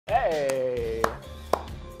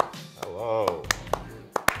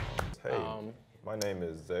My name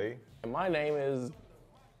is Zay. And my name is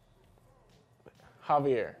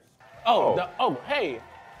Javier. Oh, hey.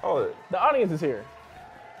 Oh, The audience is here.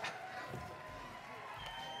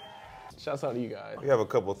 Shouts out to you guys. we have a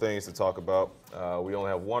couple things to talk about. We only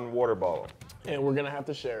have one water bottle. And we're gonna have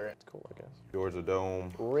to share it. It's cool, I guess. Georgia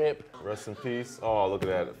Dome. RIP. Rest in peace. Oh, look at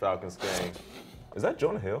that Falcons game. Is that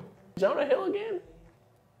Jonah Hill? Jonah Hill again?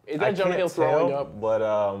 Is that Jonah Hill throwing up? But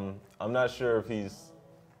I'm not sure if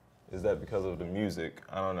is that because of the music?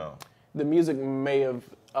 I don't know. The music may have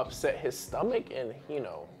upset his stomach and,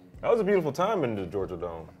 That was a beautiful time in the Georgia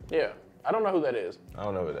Dome. Yeah. I don't know who that is. I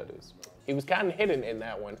don't know who that is. He was kind of hidden in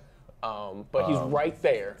that one. But he's right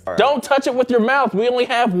there. Right. Don't touch it with your mouth. We only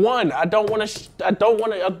have one. I don't want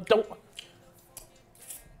to.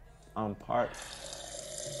 I'm part.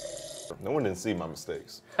 No one didn't see my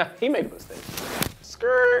mistakes. He made a mistake.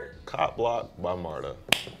 Skirt. Cop block by Marta.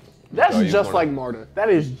 That's just like Marta. That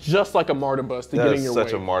is just like a Marta bus to get in your way.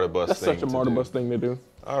 That's such a Marta bus That's thing such a Marta bus thing to do.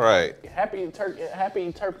 All right. Happy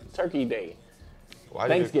Turkey Day.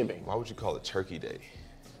 Thanksgiving. Why would you call it Turkey Day?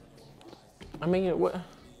 I mean, what?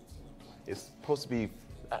 It's supposed to be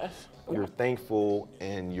you're thankful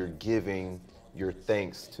and you're giving your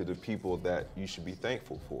thanks to the people that you should be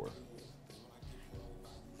thankful for.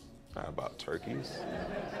 Not about turkeys.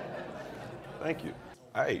 Thank you.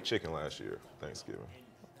 I ate chicken last year, Thanksgiving.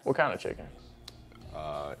 What kind of chicken?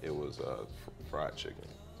 It was fried chicken.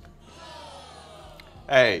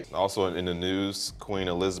 Hey, also in the news, Queen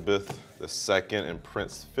Elizabeth II and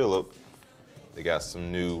Prince Philip, they got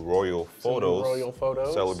some new royal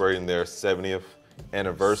photos. Celebrating their 70th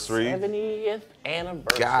anniversary. 70th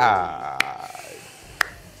anniversary. God.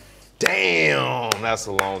 Damn, that's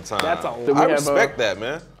a long time. That's a I respect that,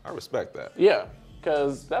 man. I respect that. Yeah,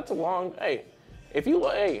 because that's a long, if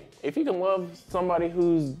you can love somebody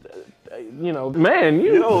who's, man,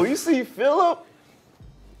 Yo, you see Philip?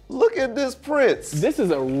 Look at this Prince. This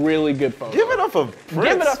is a really good photo. Give it up for Prince.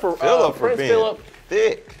 Give it up for Philip Prince being Philip.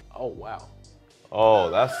 thick. Oh, wow. Oh,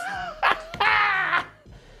 that's...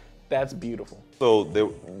 That's beautiful. So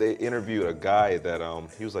they interviewed a guy that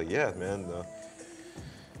he was like, yeah, man,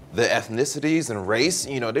 the ethnicities and race,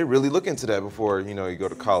 they really look into that before, you go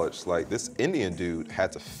to college. Like this Indian dude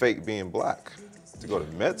had to fake being black to go to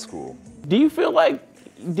med school. Do you feel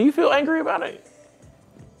angry about it?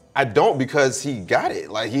 I don't, because he got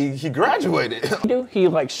it. Like he graduated. He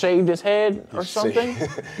like shaved his head or something?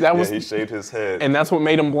 He shaved his head. And that's what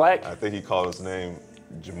made him black? I think he called his name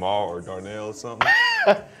Jamal or Darnell or something.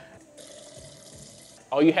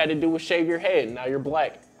 All you had to do was shave your head, and now you're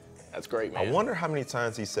black. That's great, man. I wonder how many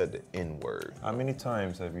times he said the N-word. How many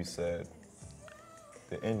times have you said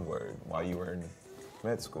the N-word while you were in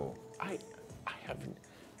med school? I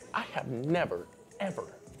have never,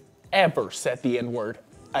 ever said the N-word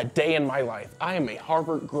a day in my life. I am a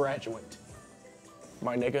Harvard graduate,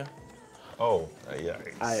 my nigga. Oh, yeah.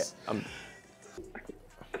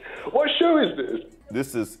 What show is this?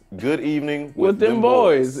 This is Good Evening with Dem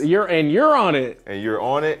Boyz. You're on it. And you're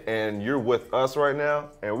on it, and you're with us right now,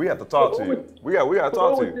 and we have to talk to you. We got to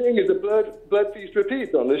talk to you. What we're doing is a blood feast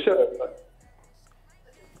repeat on the show.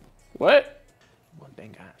 What?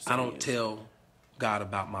 I don't tell God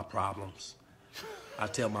about my problems. I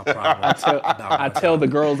tell my problems. I tell the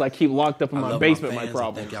girls I keep locked up in my basement my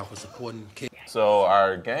problems. Thank y'all for supporting. So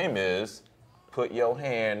our game is put your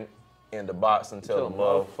hand in the box and tell the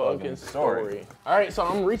motherfucking story. All right, so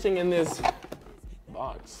I'm reaching in this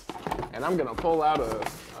box, and I'm gonna pull out a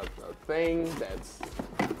thing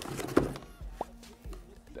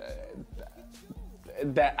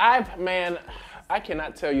that I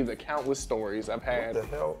cannot tell you the countless stories I've had. What the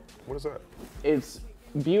hell? What is that? It's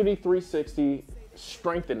Beauty 360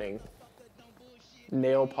 Strengthening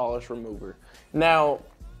Nail Polish Remover. Now,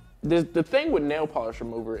 the thing with nail polish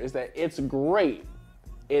remover is that it's great.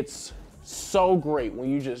 It's so great when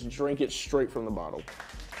you just drink it straight from the bottle.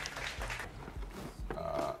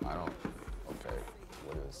 Okay,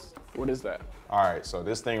 what is that? All right, so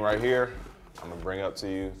this thing right here, I'm gonna bring up to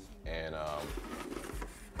you, and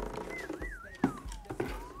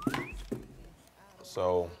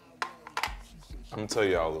so I'm gonna tell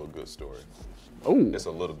y'all a little good story. Ooh. It's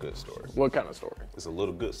a little good story. What kind of story? It's a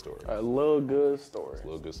little good story. A little good story. It's a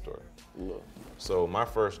little good story. Look. So my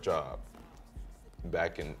first job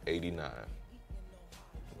back in '89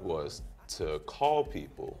 was to call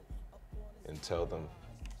people and tell them,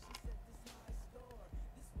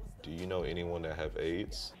 do you know anyone that have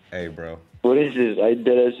AIDS? Hey, bro. What is this? I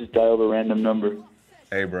deadass just dialed a random number.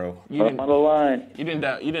 Hey, bro. I'm on the line. You didn't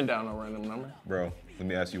dial no random number. Bro, let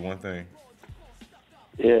me ask you one thing.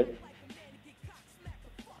 Yeah.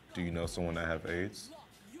 Do you know someone that have AIDS?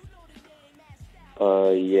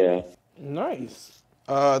 Yeah. Nice.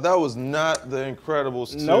 That was not the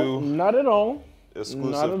Incredibles 2 Nope, not at all.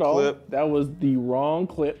 exclusive Not at all. clip. That was the wrong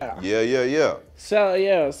clip. Yeah. So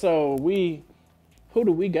yeah, so who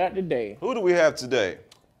do we got today? Who do we have today?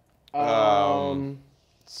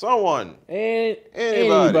 Someone.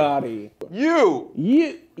 Anybody.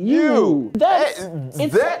 You. That's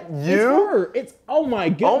Is that It's you? her. It's oh my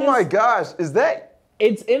goodness. Oh my gosh, is that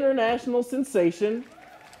It's international sensation.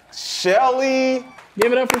 Shelly?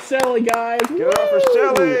 Give it up for Shelly, guys. Give it up for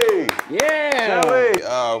Shelly. Yeah.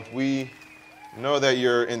 Shelly. We know that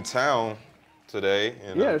you're in town today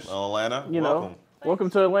in Yes. Atlanta. You Welcome. know, welcome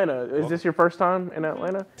to Atlanta. Is this your first time in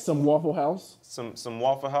Atlanta? Some Waffle House. Some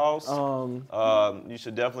Waffle House. You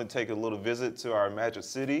should definitely take a little visit to our Magic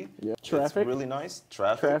City. Yeah. It's Traffic. really nice.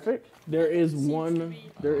 Traffic. There is one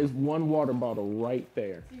water bottle right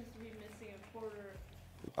there. Seems to be missing a quarter.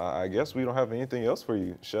 I guess we don't have anything else for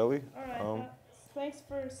you, Shelly. All right. Thanks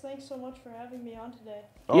so much for having me on today.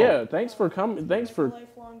 Oh. Yeah, thanks for coming. Thanks It's for. a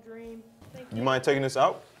lifelong dream. Thank you. You mind taking this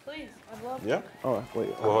out? Please, I'd love Yeah. Oh wait.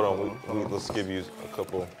 Well, hold on. Let's give you a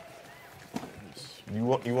couple. You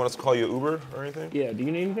want us to call you Uber or anything? Yeah. Do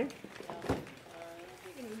you need anything?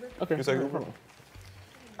 Okay. You take no Uber? problem.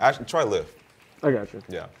 Actually, try Lyft. I got you.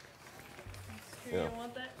 Yeah. Sure Yeah. you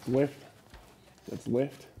want that? Lyft. That's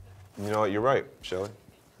Lyft. You know what? You're right, Shelly.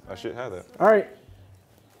 I should have that. All right.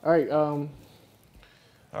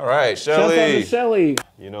 All right, Shout out to Shelly. Shelly.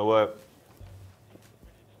 You know what?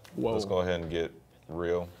 Whoa. Let's go ahead and get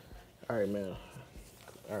real. All right, man.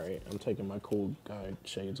 All right, I'm taking my cool guy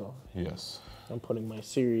shades off. Yes. I'm putting my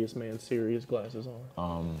serious glasses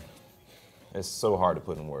on. It's so hard to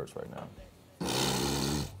put in words right now.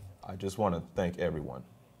 I just want to thank everyone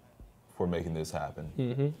for making this happen.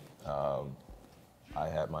 Mm-hmm. I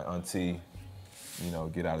had my auntie,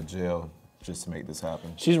 get out of jail just to make this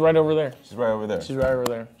happen. She's right over there. She's right over there. She's right over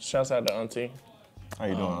there. Shouts out to Auntie. How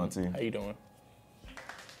you doing, auntie? How you doing?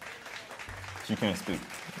 She can't speak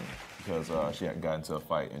because she had gotten into a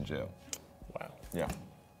fight in jail. Wow. Yeah.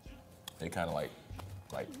 They kind of like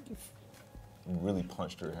really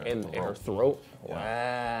punched her In her throat? Yeah.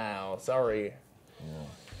 Wow. Sorry.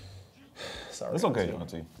 Sorry. It's okay,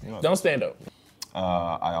 auntie. Don't stand up.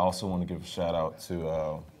 I also want to give a shout out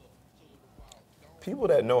to people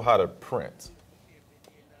that know how to print.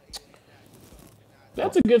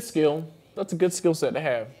 That's a good skill. That's a good skill set to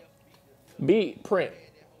have. Print.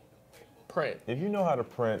 If you know how to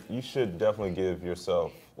print, you should definitely give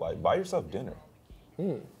yourself, buy yourself dinner.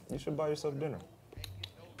 You should buy yourself dinner.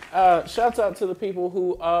 Shouts out to the people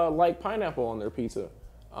who like pineapple on their pizza.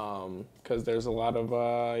 Because there's a lot of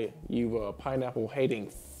you pineapple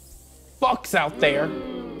hating fucks out there.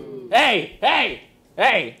 Hey,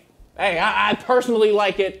 I personally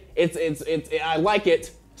like it. I like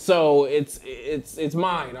it, so it's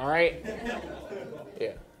mine, all right?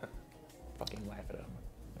 Yeah. Fucking laugh it up.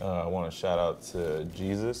 I want to shout out to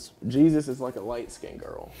Jesus. Jesus is like a light-skinned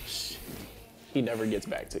girl. He never gets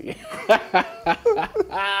back to you.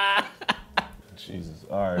 Jesus.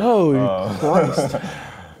 All right. Holy Christ.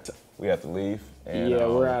 We have to leave. And, Yeah,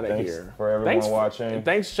 we're out of thanks here. for everyone watching.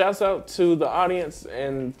 Thanks, shouts out to the audience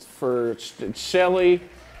and for Shelly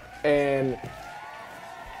and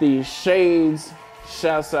the Shades.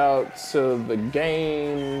 Shouts out to the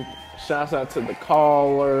game. Shouts out to the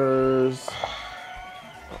callers.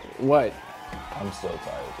 What? I'm so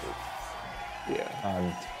tired, dude. Yeah.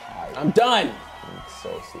 I'm tired. I'm done. I'm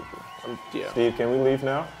so sleepy. Yeah. Steve, can we leave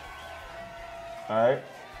now? All right.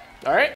 All right.